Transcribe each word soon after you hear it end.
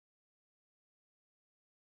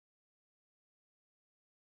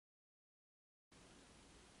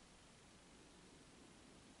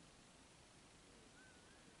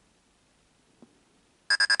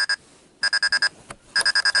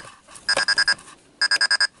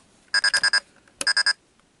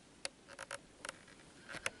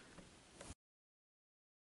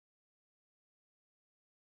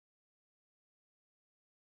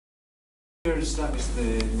That was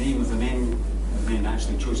the name of the men. The men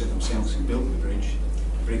actually chose it themselves who built the bridge.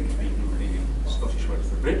 Brig being the Scottish word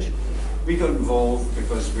for bridge. We got involved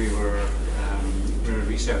because we were a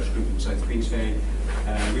research group in South Queensferry.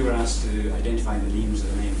 We were asked to identify the names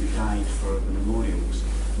of the men who died for the memorials.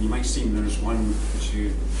 And you might have seen there's one as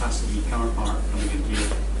you pass the wee car park coming in here,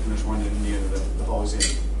 and there's one in near the Hawes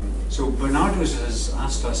Inn. So Barnardos has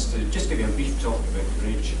asked us to just give you a brief talk about the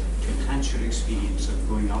bridge to enhance your experience of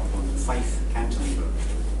going up on the Fife cantilever,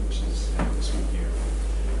 which is this one here.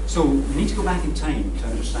 So we need to go back in time to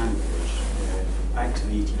understand the bridge. Back to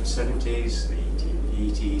the 1870s, the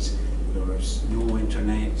 1880s, there was no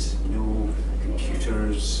internet, no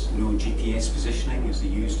computers, no GPS positioning as they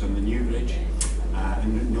used on the new bridge,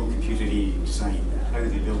 and no computer-aided design. How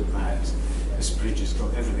they built that. This bridge has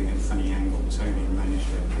got everything at funny angles, how they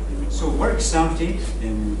managed it. So work started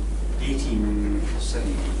in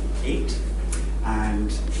 1878,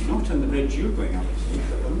 and not on the bridge you're going up to,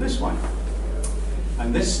 but on this one.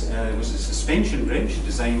 And this was a suspension bridge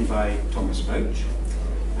designed by Thomas Bouch,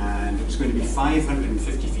 and it was going to be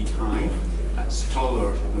 550 feet high. That's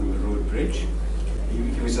taller than the road bridge.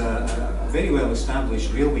 He was a very well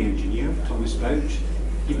established railway engineer, Thomas Bouch.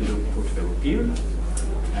 Even built Portobello Pier,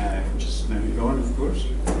 which is now gone, of course.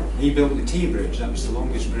 He built the Tay Bridge. That was the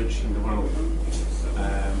longest bridge in the world.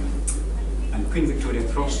 And Queen Victoria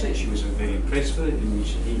crossed it. She was very impressed with it, and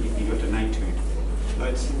he got a knighthood.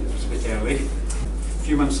 But it was a bit early. A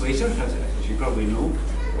few months later, as you probably know,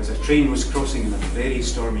 as a train was crossing on a very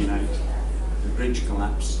stormy night, the bridge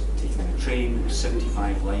collapsed, taking the train and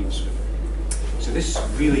 75 lives with it. So this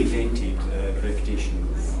really dented the reputation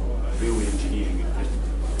of railway engineering in Britain.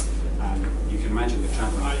 And you can imagine the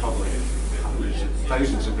travelling public, hundreds of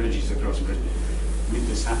thousands of bridges across Britain. Made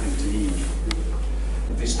this happen to me.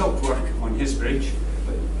 They stopped work on his bridge,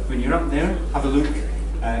 but when you're up there, have a look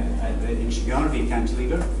at the Inchigarvey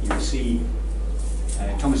cantilever. You'll see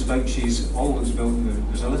Thomas Bouch's always built.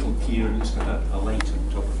 There's a little pier and it's got a light on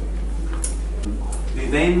top of it. The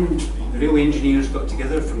railway engineers got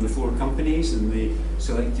together from the four companies and they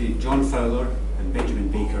selected John Fowler and Benjamin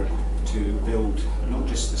Baker to build not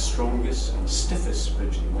just the strongest and stiffest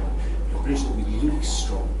bridge in the world, but a bridge that would look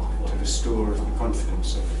strong to restore the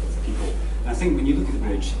confidence of people. And I think when you look at the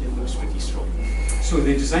bridge, it looks pretty strong. So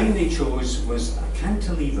the design they chose was a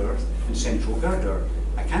cantilever and central girder.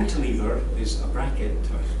 A cantilever is a bracket,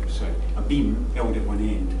 a beam held at one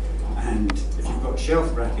end, and if you've got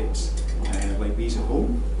shelf brackets like these at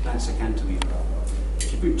home, that's a cantilever.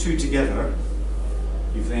 If you put two together,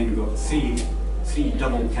 you've then got three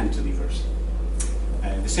double cantilevers.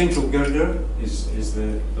 The central girder is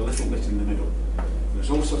the little bit in the middle. There's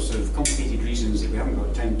all sorts of complicated reasons that we haven't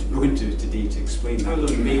got time to go into today to explain.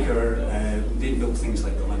 Fowler and Baker, they built things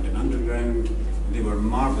like the London Underground. They were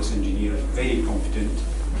marvellous engineers, very competent,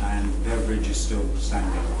 and their bridge is still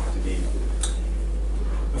standing today.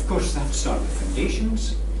 Of course, they have to start with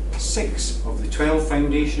foundations. 6 of the 12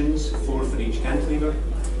 foundations, 4 for each cantilever,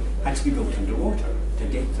 had to be built underwater to a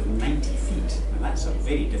depth of 90 feet. And that's a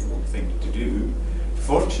very difficult thing to do.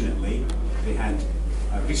 Fortunately, they had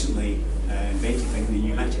recently invented the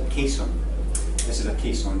pneumatic caisson. This is a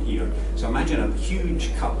caisson here. So imagine a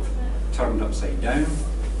huge cup turned upside down,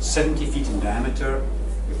 70 feet in diameter,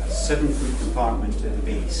 with a 7-foot compartment at the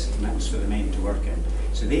base, and that was for the men to work in.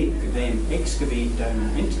 So they could then excavate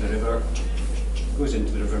down into the river, goes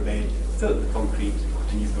into the riverbed, fill it with concrete,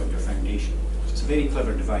 and you've got your foundation. So it's a very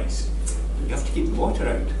clever device. But you have to keep the water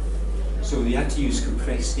out. So they had to use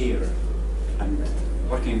compressed air. And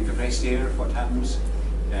working in compressed air, what happens?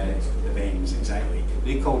 The bends, exactly.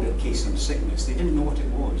 They called it caisson sickness. They didn't know what it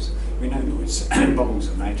was. We now know it's bubbles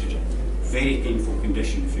of nitrogen. Very painful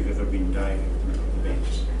condition if you've ever been diving on the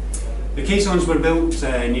bends. The caissons were built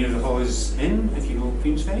near the Hawes Inn, if you know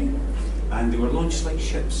Queensferry, and they were launched like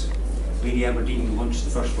ships. Lady Aberdeen launched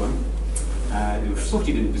the first one. They were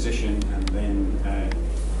floated into position and then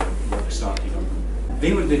work started on them.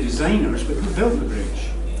 They were the designers, but who built the bridge?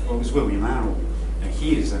 Well, it was William Arrow. Now,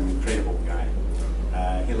 he is an incredible guy.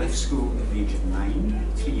 He left school at the age of 9,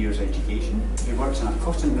 3 years education. He worked in a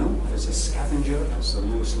cotton mill as a scavenger, that's the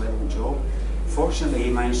lowest level job. Fortunately,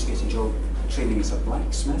 he managed to get a job training as a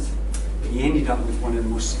blacksmith. He ended up with one of the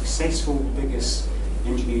most successful, biggest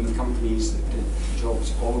engineering companies that did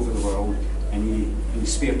jobs all over the world, and in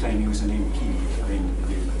his spare time he was an MP.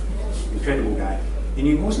 Incredible guy. And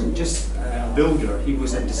he wasn't just a builder, he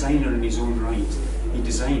was a designer in his own right. He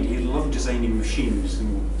loved designing machines,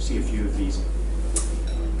 and we'll see a few of these.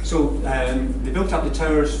 So they built up the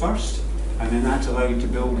towers first, and then that allowed to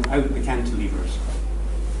build out the cantilevers.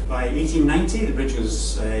 By 1890 the bridge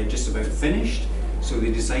was just about finished, so they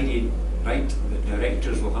decided right, the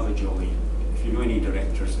directors will have a jolly. If you know any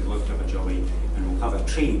directors, they love to have a jolly, and we'll have a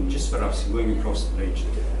train just for us going across the bridge.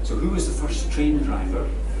 So who was the first train driver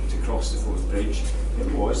to cross the Forth Bridge?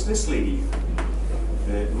 It was this lady,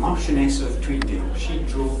 the Marchioness of Tweeddale. She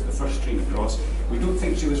drove the first train across. We don't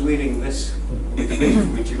think she was wearing this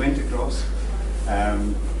when she went across.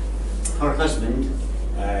 Her husband,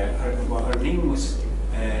 her name was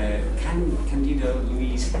Candida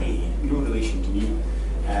Louise Hay, no relation to me.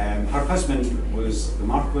 Her husband was the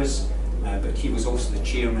Marquis, but he was also the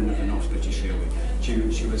chairman of the North British Railway.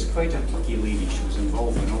 She was quite a plucky lady. She was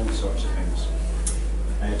involved in all sorts of things.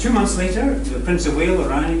 2 months later, the Prince of Wales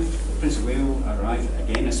arrived. The Prince of Wales arrived,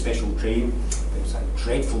 again a special train. It was a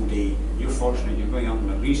dreadful day. You're fortunate you're going up on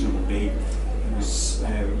a reasonable day. It was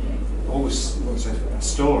always a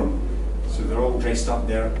storm, so they're all dressed up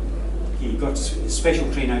there. He got a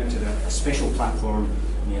special train out to a special platform,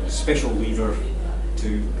 and he had a special lever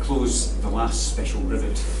to close the last special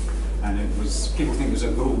rivet. And it was, people think it was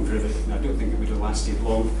a gold rivet, and I don't think it would have lasted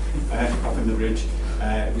long up in the bridge.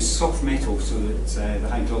 It was soft metal, so that the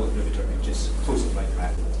hydraulic riveter could just close it like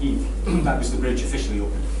that. That was the bridge officially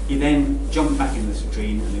opened. He then jumped back in the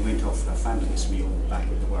train and they went off for a fabulous meal back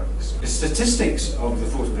at the works. The statistics of the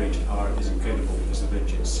Forth Bridge are as incredible as the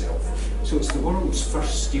bridge itself. So it's the world's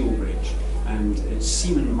first steel bridge, and it's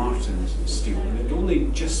Seaman Martin's steel, and it had only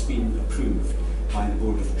just been approved by the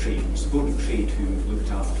Board of Trade. It was the Board of Trade who looked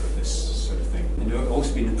after this sort of thing. And it had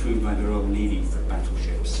also been approved by the Royal Navy for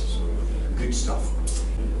battleships, so good stuff.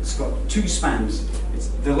 It's got 2 spans.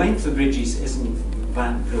 The length of bridges isn't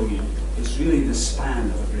that brilliant. It's really the span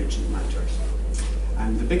of a bridge that matters.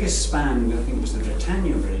 And the biggest span, I think, was the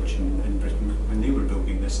Britannia Bridge in Britain when they were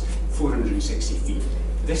building this, 460 feet.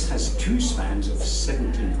 This has 2 spans of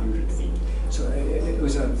 1,700 feet. So it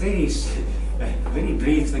was a very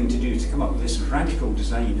brave thing to do, to come up with this radical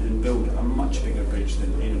design and build a much bigger bridge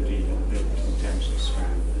than anybody had built in terms of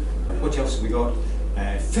span. What else have we got?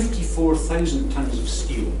 54,000 tons of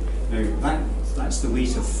steel. Now that's the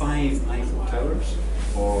weight of 5 Eiffel Towers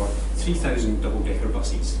or 3,000 double-decker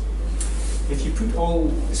buses. If you put all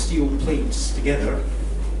the steel plates together,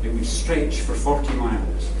 it would stretch for 40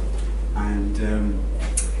 miles. And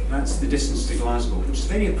that's the distance to Glasgow, which is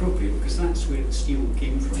very appropriate because that's where the steel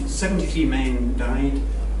came from. 73 men died,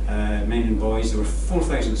 men and boys. There were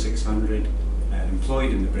 4,600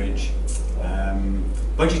 employed in the bridge.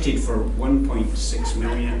 Budgeted for 1.6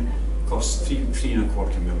 million, cost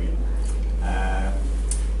 3.25 million.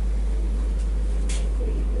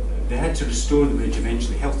 They had to restore the bridge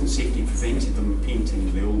eventually. Health and safety prevented them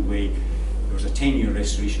painting the old way. There was a 10-year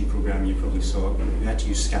restoration programme, you probably saw it. They had to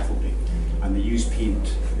use scaffolding, and they used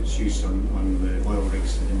paint that's used on the oil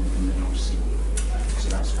rigs in the North Sea. So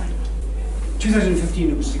that's fine.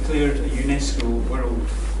 2015 it was declared a UNESCO World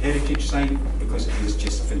Heritage Site because it is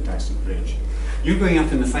just a fantastic bridge. You're going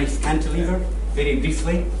up in the Fife Cantilever, very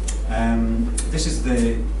briefly. This is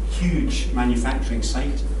the huge manufacturing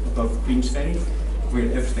site above Queensferry, where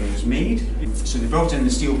everything was made. So they brought in the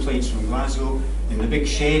steel plates from Glasgow. In the big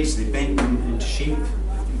sheds, they bent them into shape,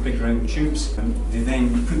 big round tubes, and they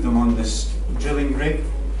then put them on this drilling rig.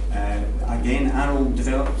 Again, Arrow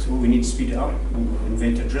developed, we need to speed it up, we'll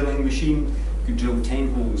invent a drilling machine, could drill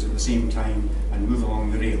 10 holes at the same time and move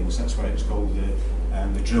along the rails. That's why it's called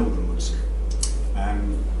the drill roads.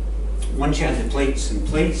 Once you had the plates in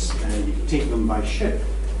place, you could take them by ship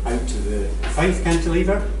out to the Fife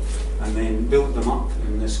Cantilever and then build them up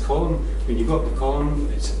in this column. When you got the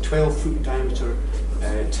column, it's a 12-foot diameter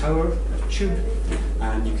tower, a tube,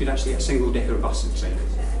 and you could actually get a single-decker bus inside.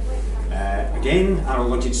 Again, Arrow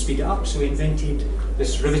wanted to speed it up, so he invented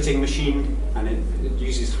this riveting machine, and it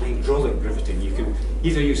uses hydraulic riveting. You can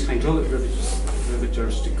either use hydraulic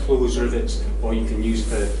riveters to close rivets, or you can use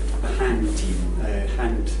the hand team,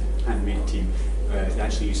 handmade team. They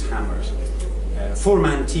actually use hammers.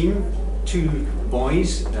 4-man team, 2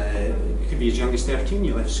 boys. You could be as young as 13.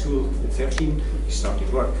 You left school at 13. You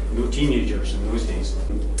started work. No teenagers in those days.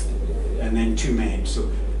 And then 2 men.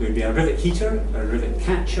 So there would be a rivet heater, a rivet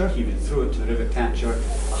catcher. He would throw it to the rivet catcher.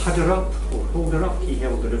 A header up or holder up. He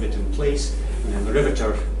held the rivet in place. And then the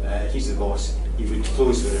riveter, he's the boss. He would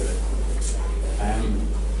close the rivet.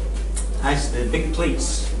 As the big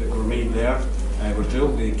plates that were made there were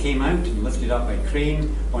drilled, they came out and lifted up by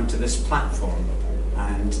crane onto this platform.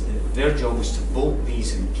 And their job was to bolt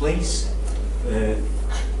these in place.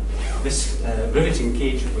 This riveting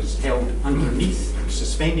cage was held underneath,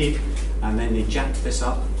 suspended, and then they jacked this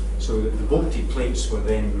up so that the bolted plates were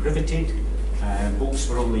then riveted. Bolts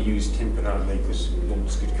were only used temporarily because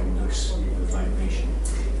bolts could come loose with vibration.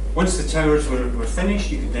 Once the towers were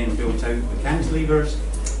finished, you could then build out the cantilevers.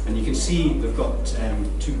 And you can see they've got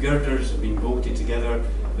two girders that have been bolted together.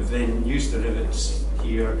 They've then used the rivets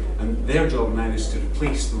here, and their job now is to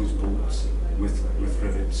replace those bolts with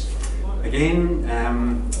rivets. Again,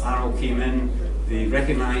 Arrow came in, they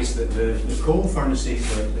recognised that the coal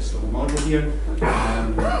furnaces, like this little model here,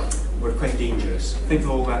 were quite dangerous. Think of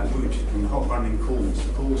all that wood and the hot burning coals.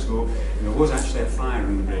 The coals go, and there was actually a fire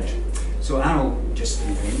on the bridge. So Arrow just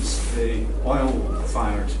invents the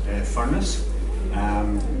oil-fired furnace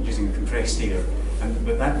using compressed air,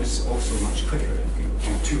 but that was also much quicker. You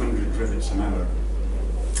could do 200 rivets an hour.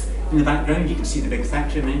 In the background you can see the big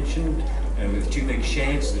factory mentioned, with two big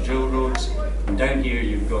sheds, the drill roads, and down here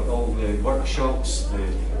you've got all the workshops,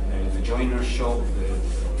 the joiner's shop,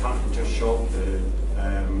 the carpenter's shop,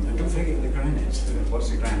 and don't forget the granite. What's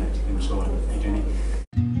the granite and so on. Hey, Jenny.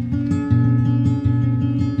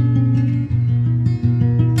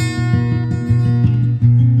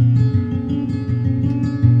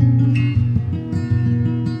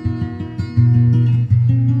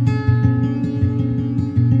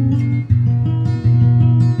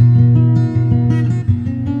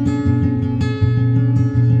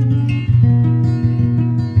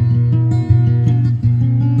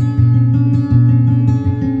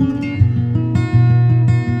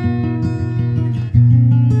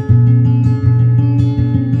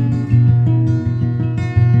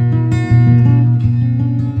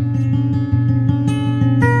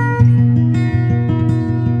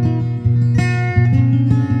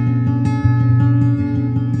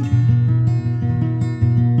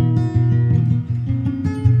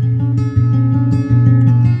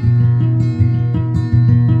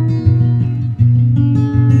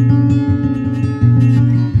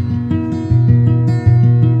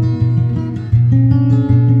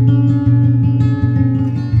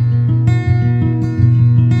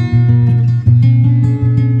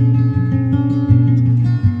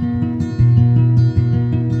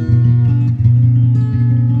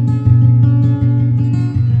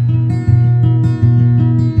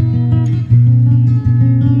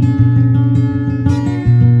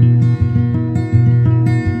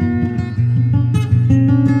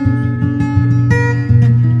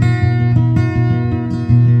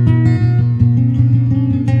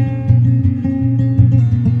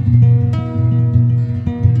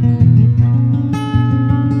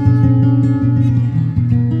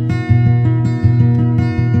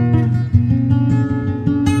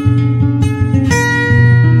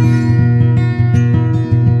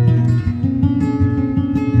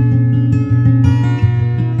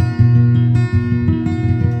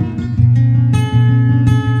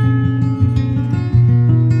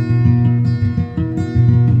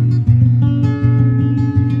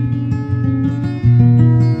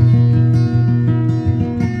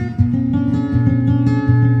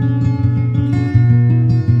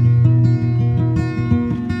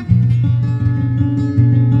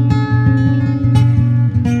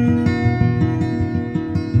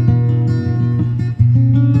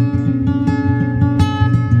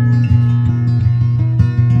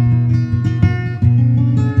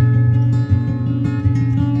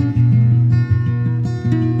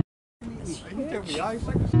 Give me eyes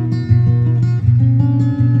like this.